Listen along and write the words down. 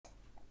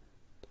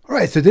All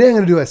right, so today I'm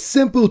going to do a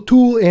simple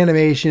tool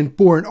animation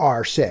for an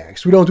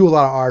R6. We don't do a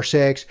lot of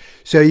R6,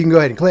 so you can go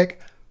ahead and click,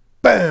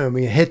 boom,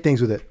 we can hit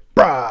things with it,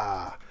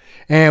 brah,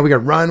 and we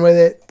can run with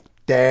it.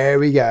 There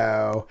we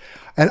go.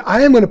 And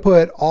I am going to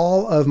put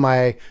all of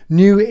my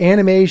new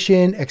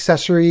animation,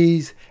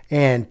 accessories,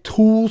 and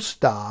tool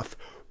stuff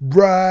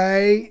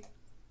right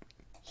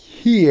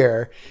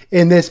here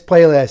in this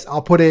playlist.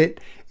 I'll put it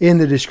in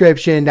the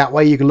description. That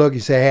way you can look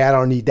and say, hey, I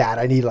don't need that.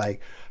 I need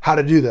like how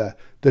to do the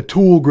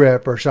tool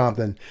grip or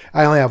something.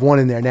 I only have one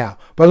in there now,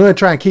 but I'm going to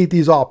try and keep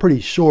these all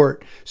pretty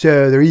short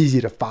so they're easy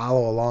to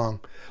follow along.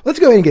 Let's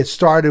go ahead and get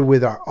started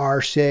with our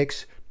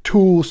R6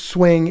 tool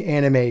swing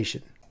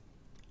animation.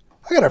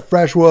 I got a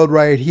fresh world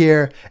right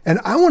here, and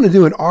I want to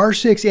do an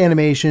R6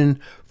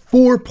 animation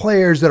for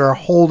players that are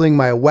holding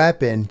my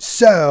weapon.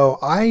 So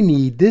I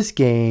need this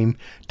game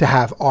to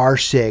have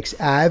R6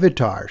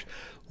 avatars.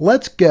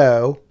 Let's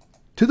go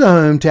to the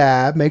home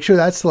tab, make sure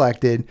that's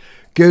selected.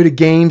 Go to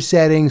game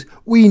settings.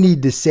 We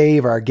need to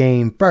save our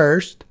game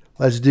first.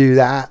 Let's do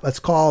that. Let's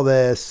call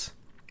this,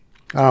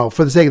 for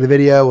the sake of the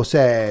video, we'll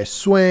say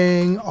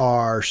swing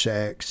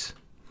R6.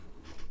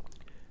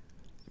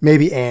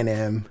 Maybe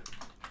anim,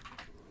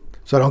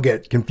 so I don't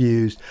get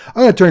confused.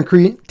 I'm going to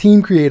turn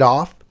team create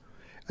off,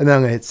 and then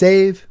I'm going to hit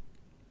save.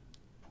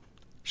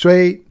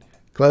 Sweet.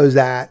 Close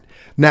that.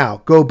 Now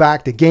go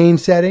back to game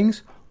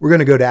settings. We're going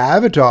to go to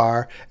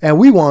avatar, and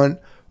we want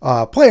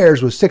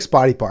players with 6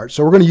 body parts.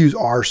 So we're going to use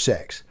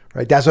R6,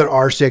 right? That's what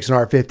R6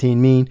 and R15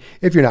 mean.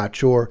 If you're not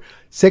sure,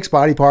 6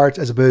 body parts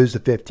as opposed to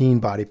 15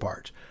 body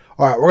parts.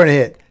 All right, we're going to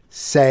hit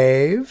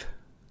save.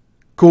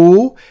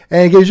 Cool.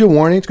 And it gives you a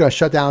warning. It's going to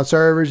shut down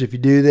servers if you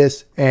do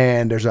this.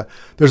 And there's a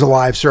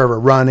live server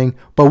running,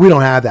 but we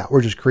don't have that.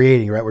 We're just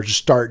creating, right? We're just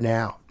starting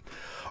out.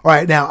 All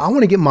right, now I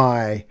want to get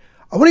my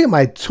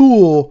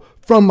tool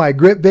from my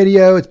grip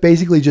video. It's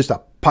basically just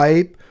a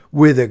pipe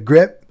with a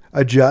grip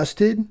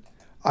adjusted.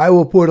 I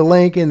will put a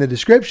link in the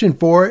description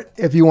for it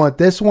if you want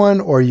this one,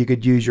 or you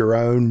could use your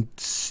own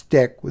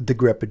stick with the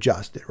grip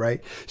adjusted,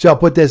 right? So I'll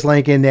put this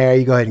link in there.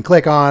 You go ahead and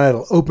click on it.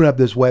 It'll open up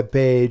this web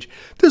page.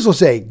 This will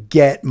say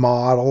get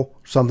model,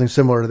 something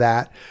similar to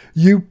that.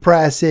 You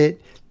press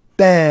it,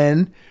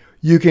 then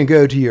you can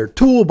go to your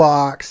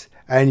toolbox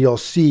and you'll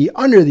see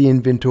under the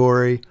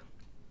inventory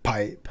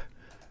pipe.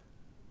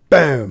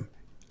 Boom.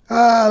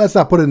 Let's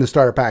not put it in the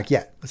starter pack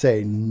yet. Let's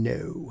say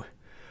no.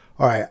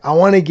 All right, I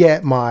want to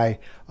get my,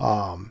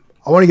 I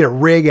want to get a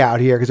rig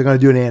out here because I'm going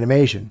to do an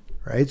animation,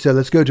 right? So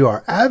let's go to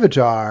our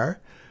avatar,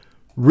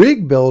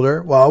 rig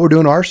builder. Well, we're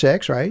doing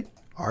R6, right?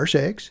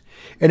 R6.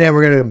 And then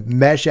we're going to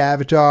mesh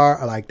avatar.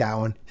 I like that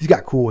one. He's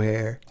got cool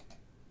hair.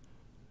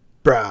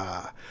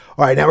 Bruh. All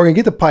right, now we're going to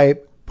get the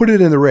pipe, put it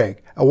in the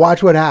rig. And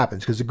watch what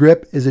happens because the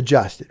grip is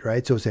adjusted,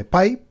 right? So we'll say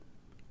pipe,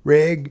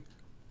 rig,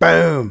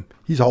 boom.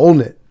 He's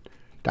holding it.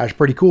 That's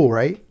pretty cool,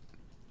 right?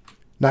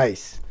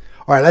 Nice.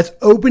 All right, let's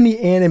open the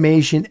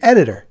animation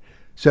editor.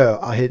 So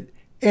I'll hit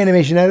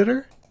animation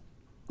editor.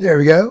 There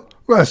we go.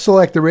 We're going to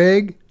select the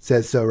rig. It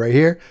says so right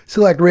here.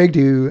 Select rig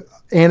to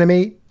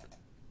animate.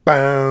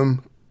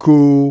 Boom.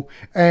 Cool.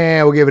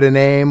 And we'll give it a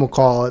name. We'll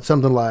call it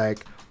something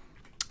like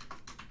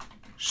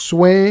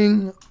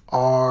Swing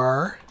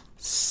R6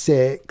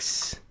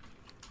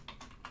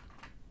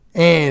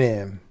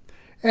 Anim.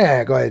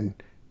 And go ahead and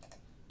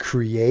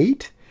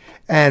create.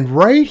 And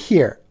right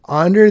here,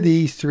 under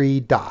these 3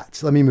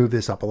 dots, let me move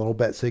this up a little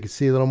bit so you can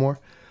see a little more.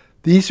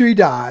 These 3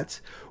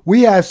 dots,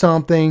 we have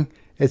something.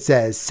 It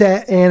says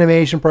set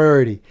animation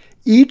priority.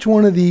 Each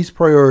one of these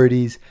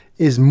priorities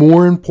is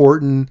more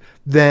important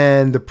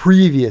than the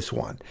previous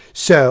one.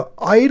 So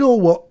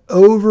idle will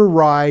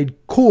override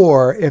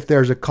core if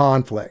there's a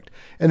conflict.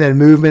 And then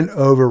movement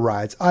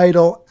overrides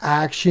idle,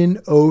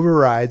 action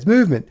overrides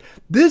movement.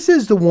 This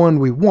is the one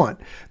we want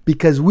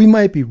because we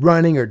might be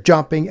running or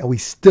jumping and we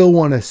still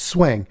want to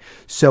swing.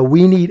 So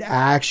we need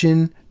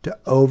action to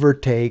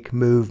overtake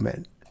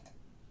movement.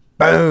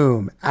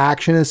 Boom,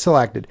 action is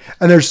selected.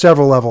 And there's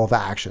several levels of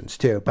actions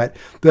too, but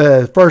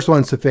the first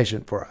one's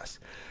sufficient for us.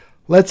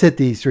 Let's hit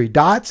these 3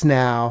 dots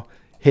now,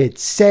 hit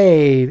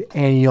save,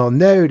 and you'll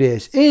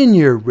notice in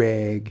your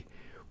rig,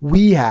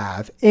 we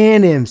have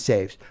anim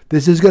saves.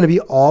 This is going to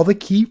be all the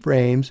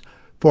keyframes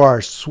for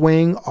our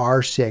swing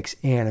R6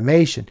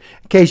 animation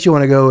in case you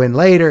want to go in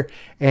later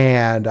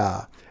and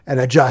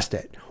adjust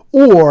it.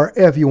 Or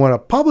if you want to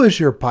publish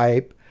your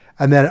pipe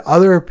and then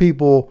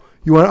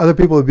you want other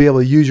people to be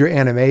able to use your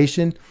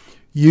animation,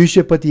 you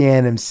should put the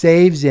anim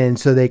saves in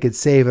so they could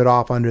save it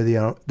off under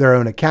their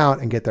own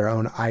account and get their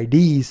own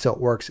IDs so it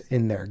works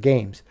in their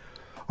games.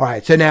 All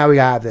right, so now we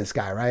have this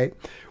guy, right?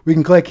 We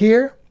can click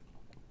here.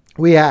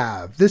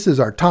 This is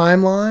our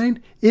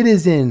timeline. It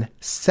is in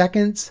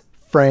seconds,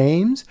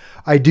 frames.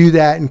 I do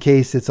that in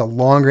case it's a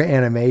longer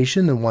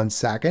animation than 1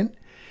 second.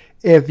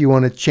 If you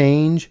want to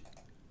change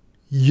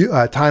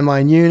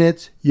timeline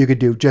units, you could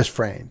do just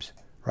frames,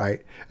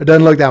 right? It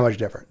doesn't look that much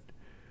different.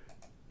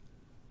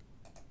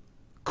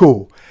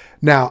 Cool.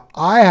 Now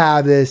I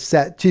have this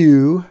set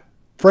to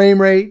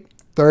frame rate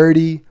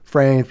 30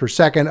 frames per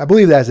second. I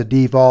believe that's a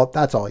default.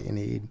 That's all you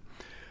need.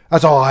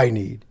 That's all I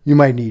need. You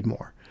might need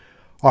more.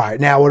 All right,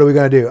 now what are we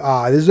going to do?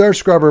 This is our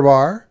scrubber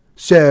bar.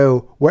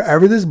 So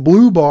wherever this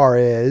blue bar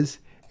is,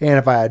 and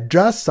if I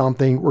adjust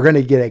something, we're going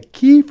to get a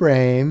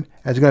keyframe, and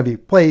it's going to be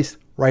placed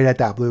right at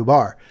that blue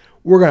bar.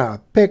 We're going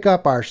to pick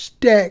up our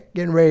stick,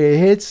 getting ready to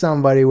hit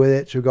somebody with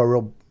it. So we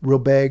go real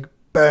big.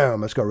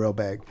 Boom, let's go real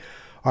big.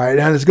 All right,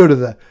 now let's go to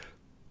the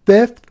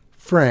 5th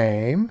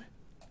frame,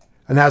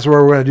 and that's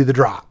where we're going to do the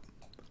drop.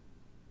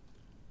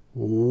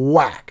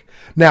 Whack.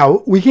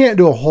 Now, we can't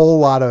do a whole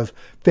lot of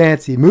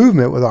fancy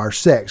movement with our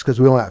 6 because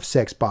we only have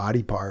 6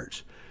 body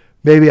parts.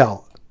 Maybe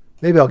I'll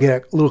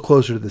get a little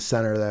closer to the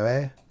center though,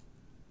 eh?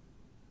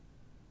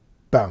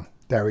 Boom.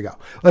 There we go.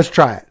 Let's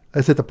try it.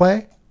 Let's hit the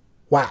play.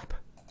 Whap.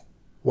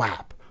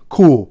 Whap.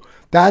 Cool.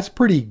 That's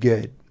pretty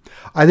good.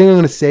 I think I'm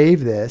going to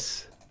save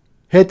this.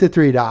 Hit the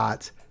 3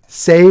 dots.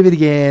 Save it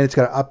again. It's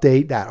going to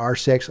update that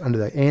R6 under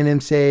the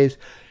anim saves.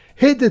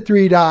 Hit the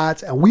 3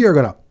 dots, and we are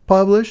going to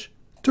publish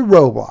to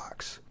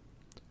Roblox.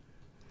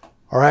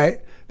 All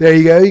right. There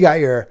you go. You got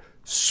your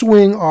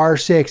swing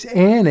R6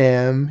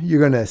 anim. You're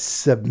going to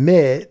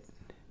submit.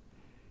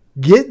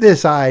 Get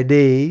this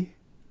ID.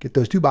 Get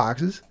those 2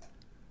 boxes.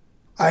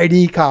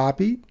 ID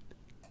copied.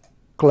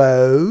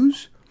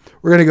 Close.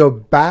 We're going to go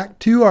back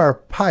to our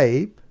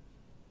pipe.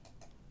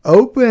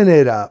 Open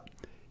it up.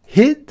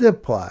 Hit the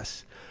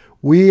plus.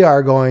 We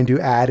are going to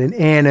add an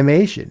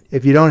animation.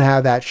 If you don't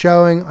have that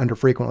showing under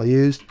frequently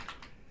used,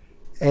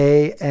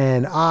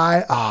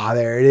 A-N-I,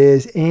 there it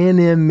is,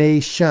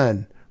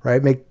 animation,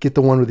 right? Get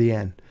the one with the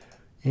N,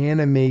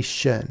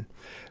 animation.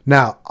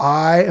 Now,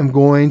 I am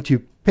going to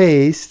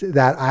paste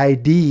that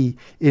ID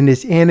in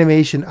this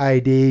animation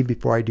ID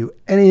before I do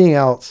anything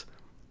else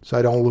so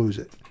I don't lose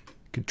it.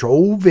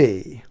 Control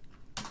V.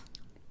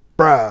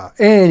 Bruh.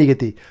 And you get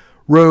the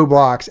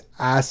Roblox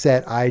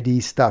asset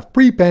ID stuff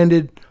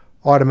prepended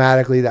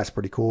automatically. That's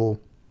pretty cool.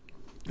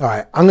 All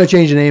right, I'm going to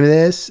change the name of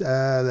this.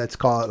 Let's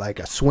call it like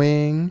a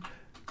swing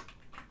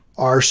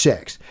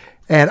R6.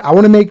 And I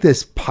want to make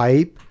this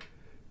pipe.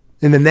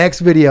 In the next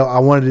video, I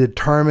want to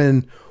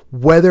determine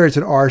whether it's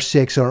an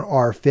R6 or an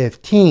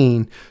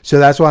R15. So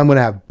that's why I'm going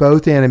to have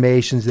both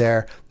animations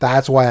there.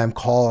 That's why I'm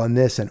calling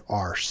this an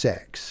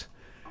R6.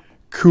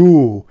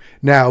 Cool.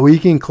 Now we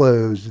can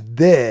close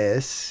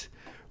this.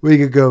 We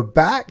could go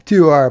back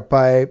to our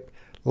pipe.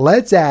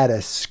 Let's add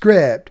a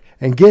script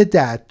and get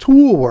that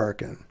tool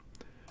working.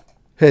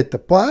 Hit the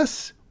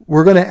plus.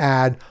 We're going to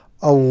add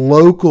a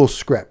local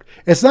script.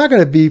 It's not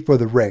going to be for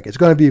the rig. It's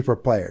going to be for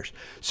players.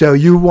 So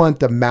you want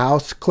the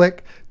mouse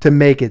click to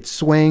make it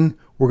swing.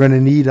 We're going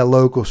to need a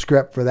local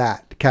script for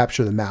that to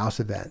capture the mouse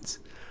events.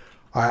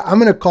 All right, I'm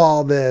going to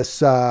call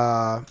this,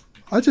 I'll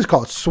just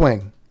call it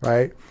swing,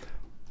 right?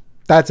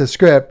 That's a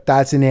script.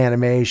 That's an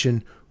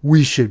animation.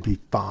 We should be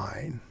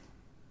fine.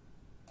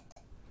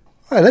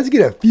 All right, let's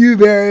get a few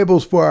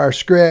variables for our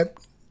script.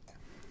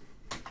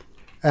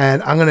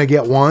 And I'm going to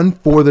get one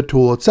for the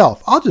tool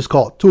itself. I'll just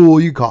call it tool.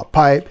 You call it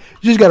pipe.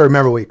 You just got to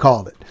remember what you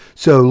called it.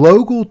 So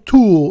local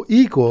tool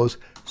equals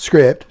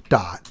script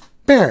dot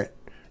parent,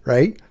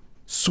 right?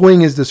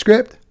 Swing is the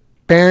script.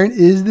 Parent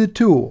is the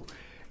tool.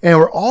 And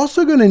we're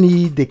also going to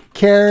need the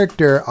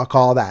character. I'll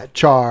call that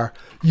char.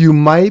 You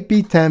might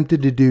be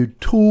tempted to do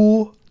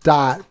tool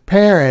dot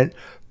parent,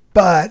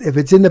 but if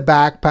it's in the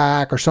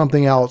backpack or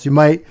something else, you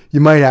might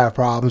have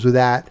problems with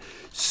that.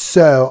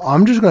 So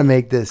I'm just going to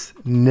make this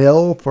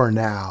nil for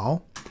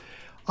now.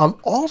 I'm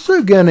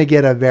also going to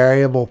get a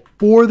variable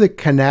for the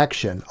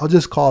connection. I'll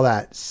just call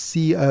that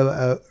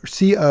CONN,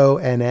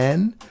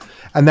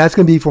 and that's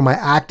going to be for my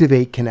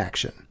activate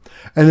connection.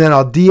 And then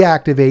I'll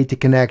deactivate the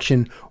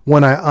connection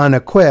when I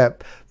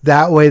unequip.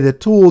 That way the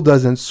tool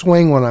doesn't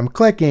swing when I'm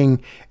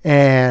clicking,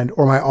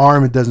 or my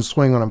arm doesn't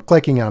swing when I'm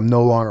clicking and I'm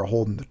no longer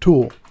holding the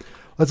tool.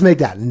 Let's make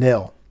that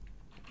nil.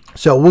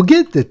 So we'll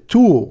get the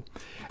tool,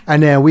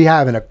 and then we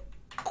have an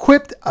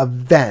equipped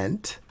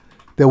event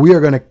that we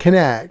are going to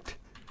connect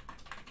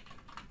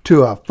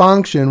to a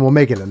function. We'll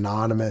make it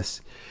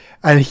anonymous.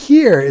 And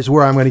here is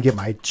where I'm going to get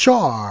my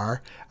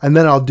char, and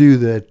then I'll do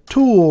the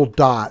tool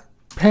dot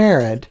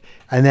parent,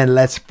 and then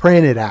let's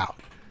print it out.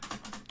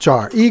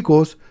 Char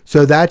equals,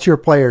 so that's your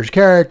player's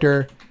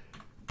character.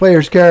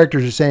 Player's character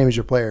is the same as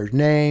your player's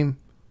name.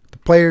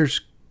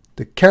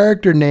 The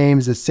character name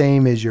is the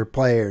same as your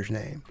player's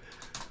name.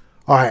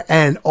 All right,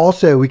 and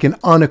also we can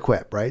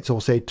unequip, right? So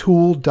we'll say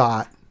tool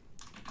dot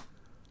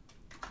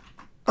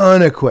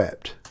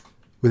unequipped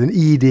with an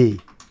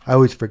ED. I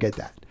always forget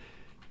that.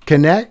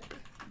 Connect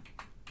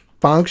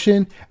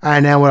function,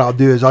 and now what I'll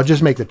do is I'll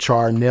just make the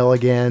char nil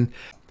again.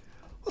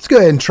 Let's go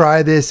ahead and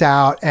try this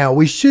out, and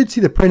we should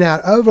see the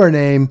printout of our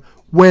name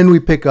when we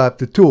pick up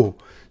the tool.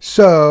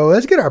 So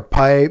let's get our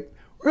pipe.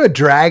 We're going to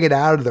drag it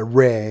out of the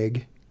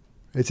rig.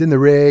 It's in the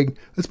rig.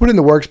 Let's put it in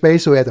the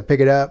workspace so we have to pick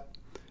it up.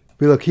 If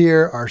we look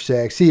here,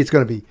 R6, see it's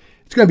going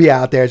to be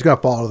out there. It's going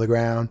to fall to the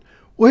ground.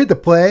 We'll hit the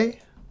play.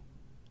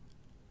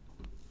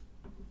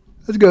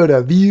 Let's go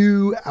to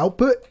view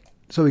output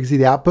so we can see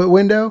the output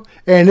window.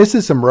 And this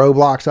is some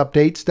Roblox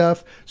update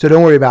stuff, so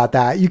don't worry about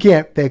that. You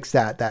can't fix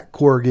that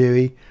core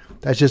GUI.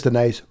 That's just a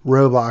nice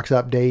Roblox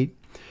update.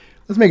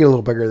 Let's make it a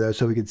little bigger though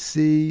so we can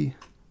see.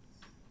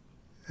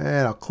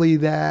 And I'll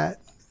cleave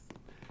that.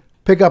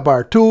 Pick up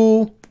our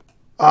tool.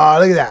 Ah,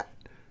 look at that.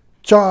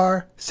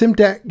 Char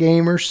Simtech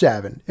Gamer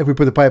 7. If we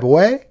put the pipe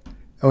away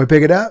and we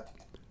pick it up,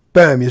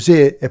 boom, you see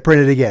it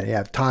printed again. You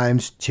have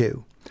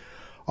 ×2.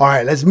 All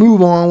right, let's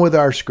move on with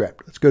our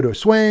script. Let's go to a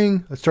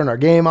swing. Let's turn our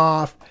game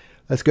off.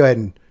 Let's go ahead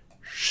and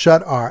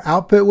shut our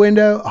output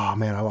window. Oh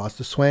man, I lost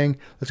the swing.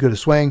 Let's go to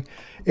swing.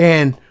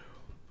 And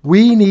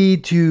we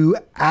need to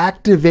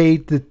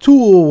activate the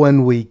tool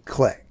when we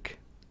click.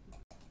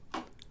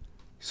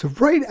 So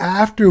right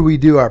after we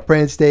do our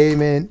print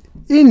statement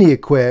in the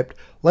equipped,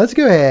 let's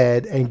go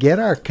ahead and get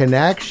our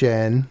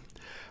connection.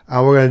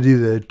 We're going to do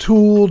the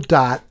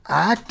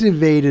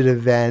tool.activated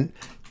event,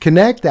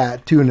 connect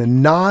that to an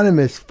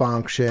anonymous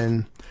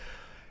function.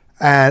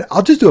 And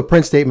I'll just do a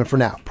print statement for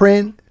now.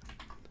 Print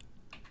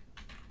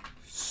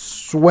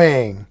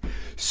swing.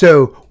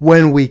 So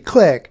when we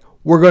click,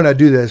 we're going to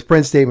do this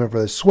print statement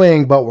for the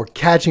swing, but we're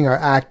catching our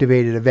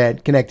activated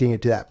event, connecting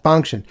it to that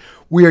function.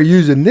 We are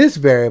using this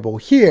variable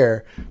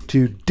here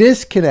to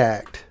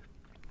disconnect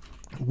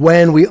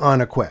when we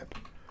unequip,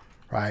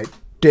 right?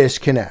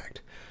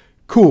 Disconnect.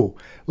 Cool.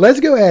 Let's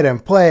go ahead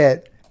and play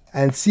it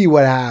and see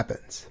what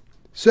happens.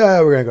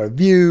 So we're going to go to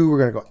view, we're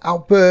going to go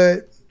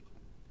output.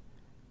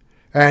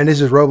 And this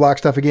is Roblox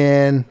stuff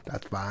again.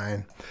 That's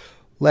fine.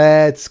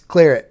 Let's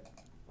clear it.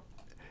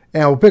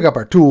 And we'll pick up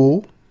our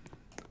tool.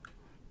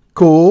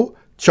 Cool.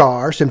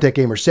 Char, Simtech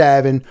Gamer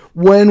 7.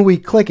 When we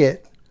click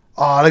it,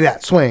 oh, look at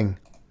that. Swing,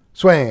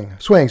 swing,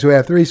 swing. So we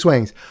have 3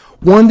 swings.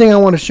 One thing I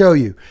want to show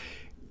you.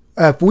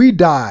 If we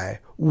die,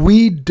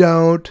 we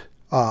don't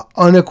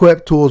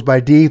unequip tools by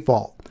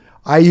default.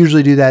 I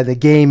usually do that in the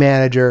game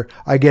manager.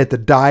 I get the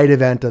died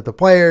event of the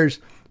players,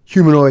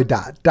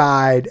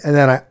 humanoid.died, and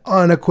then I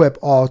unequip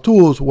all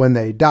tools when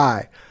they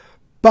die.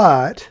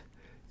 But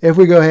if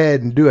we go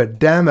ahead and do a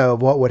demo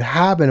of what would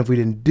happen if we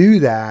didn't do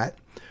that,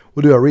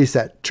 we'll do a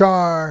reset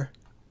char,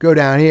 go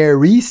down here,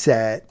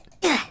 reset,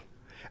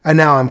 and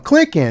now I'm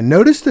clicking.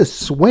 Notice the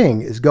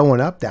swing is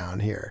going up down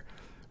here,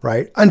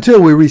 right?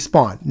 Until we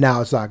respawn. Now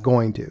it's not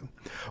going to.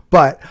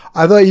 But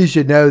I thought you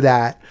should know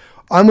that.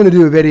 I'm going to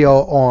do a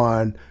video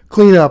on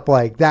cleanup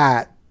like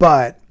that,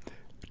 but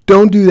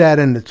don't do that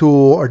in the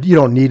tool, or you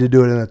don't need to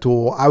do it in the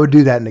tool. I would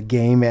do that in the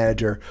game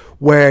manager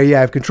where you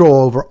have control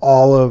over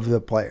all of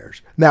the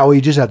players. Now you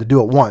just have to do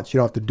it once. You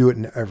don't have to do it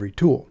in every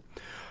tool.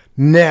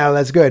 Now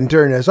let's go ahead and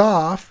turn this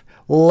off.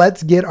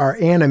 Let's get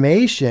our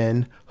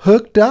animation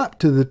hooked up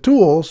to the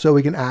tool so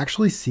we can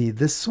actually see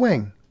this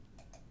swing.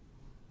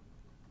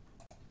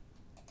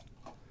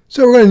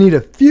 So we're going to need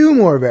a few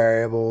more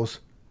variables.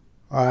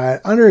 All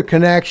right, under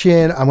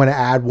connection, I'm going to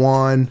add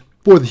one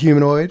for the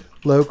humanoid,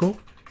 local.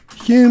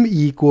 Hum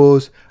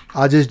equals,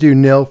 I'll just do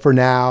nil for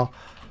now.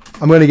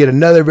 I'm going to get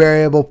another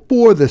variable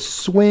for the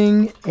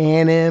swing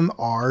anim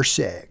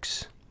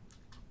R6.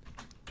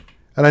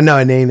 And I know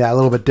I named that a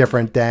little bit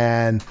different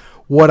than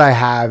what I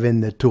have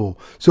in the tool.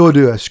 So we'll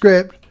do a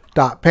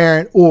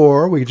script.parent,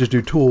 or we could just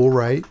do tool,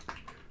 right?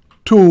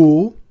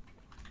 Tool.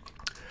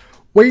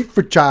 Wait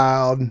for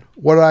child.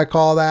 What do I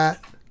call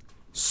that?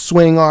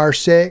 Swing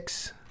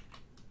R6.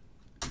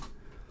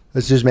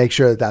 Let's just make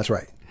sure that that's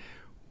right.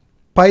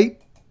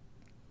 Pipe,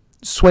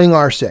 swing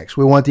R6.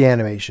 We want the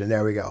animation.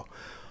 There we go.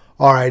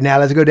 All right, now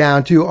let's go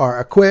down to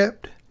our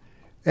equipped.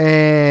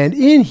 And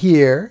in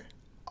here,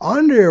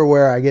 under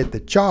where I get the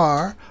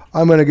char,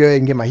 I'm going to go ahead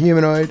and get my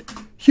humanoid.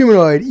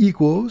 Humanoid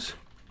equals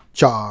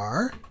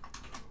char.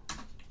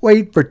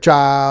 Wait for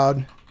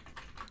child.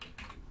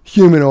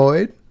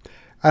 Humanoid.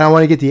 And I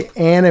want to get the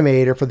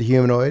animator for the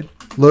humanoid.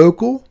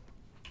 Local.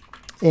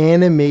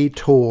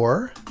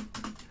 Animator.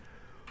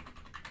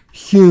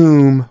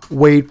 Hum,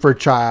 wait for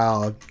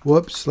child.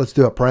 Whoops, let's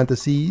do a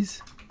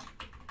parentheses.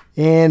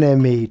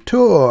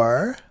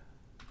 Animator.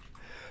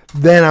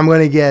 Then I'm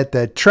going to get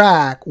the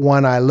track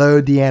when I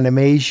load the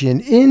animation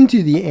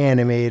into the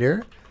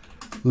animator.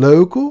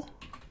 Local.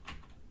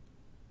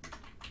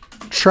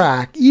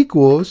 Track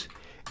equals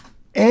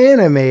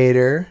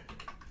animator.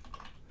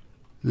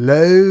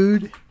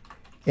 Load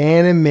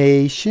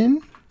animation.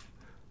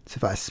 Let's see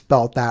if I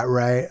spelt that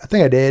right. I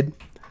think I did.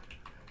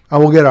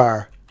 And we'll get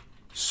our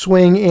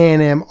swing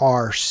anim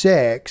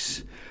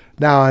R6.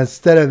 Now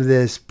instead of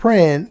this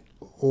print,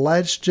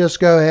 let's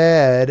just go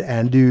ahead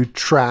and do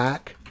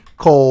track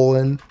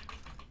colon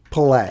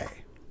play.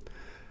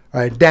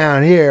 All right,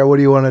 down here, what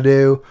do you want to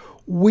do?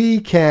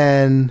 We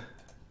can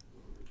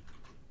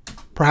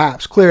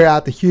perhaps clear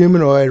out the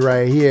humanoid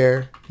right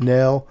here.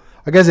 Nil.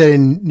 I guess I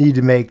didn't need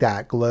to make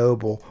that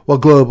global. Well,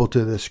 global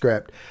to the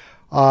script.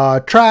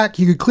 Track,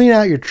 you could clean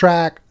out your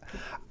track.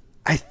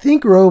 I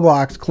think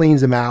Roblox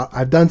cleans them out.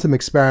 I've done some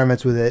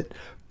experiments with it,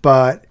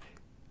 but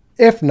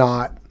if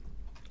not,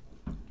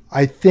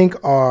 I think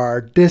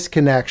our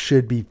disconnect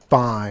should be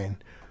fine.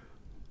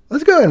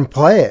 Let's go ahead and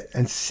play it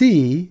and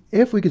see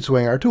if we can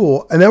swing our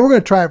tool. And then we're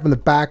going to try it from the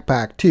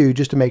backpack too,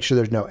 just to make sure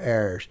there's no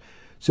errors.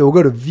 So we'll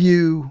go to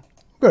view,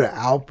 we'll go to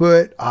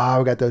output.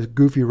 We got those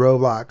goofy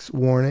Roblox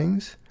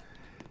warnings.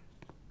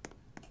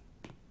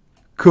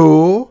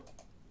 Cool.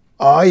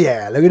 Oh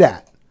yeah, look at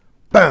that.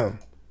 Boom,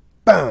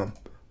 boom,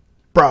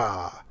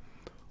 brah.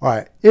 All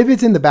right, if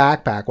it's in the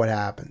backpack, what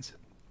happens?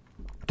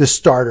 The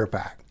starter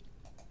pack.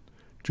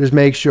 Just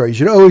make sure. You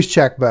should always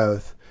check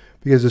both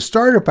because the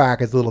starter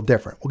pack is a little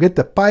different. We'll get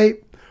the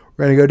pipe.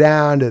 We're going to go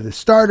down to the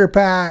starter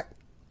pack.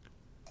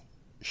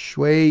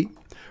 Wait.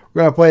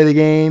 We're going to play the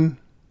game.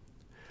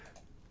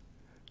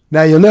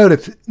 Now you'll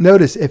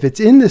notice if it's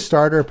in the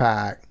starter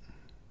pack,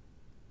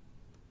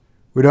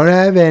 we don't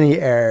have any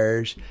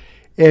errors.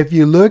 If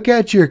you look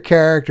at your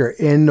character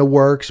in the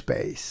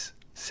workspace,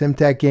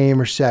 SimTech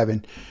Gamer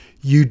 7,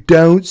 you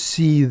don't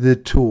see the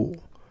tool.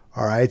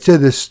 All right, so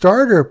the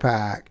starter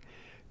pack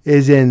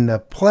is in the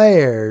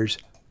player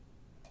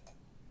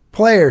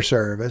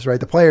service, right?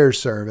 The player's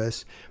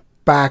service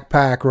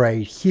backpack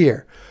right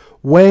here.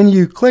 When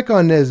you click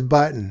on this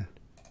button,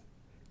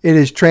 it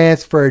is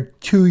transferred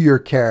to your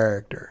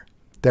character.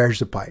 There's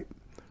the pipe.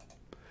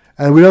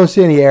 And we don't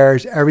see any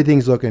errors.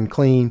 Everything's looking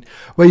clean.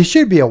 Well, you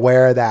should be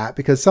aware of that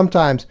because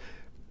sometimes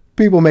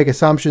people make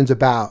assumptions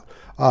about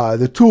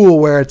the tool,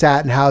 where it's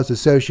at and how it's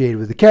associated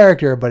with the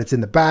character, but it's in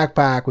the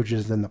backpack, which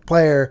is in the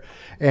player,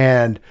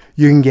 and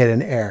you can get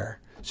an error.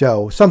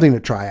 So something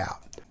to try out.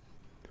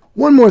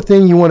 One more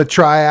thing you want to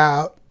try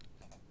out.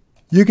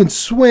 You can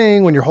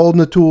swing when you're holding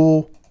the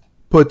tool,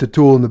 put the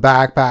tool in the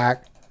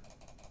backpack.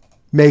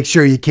 Make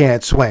sure you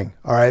can't swing.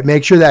 All right.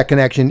 Make sure that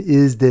connection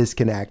is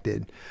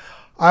disconnected.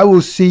 I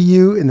will see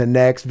you in the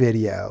next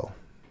video.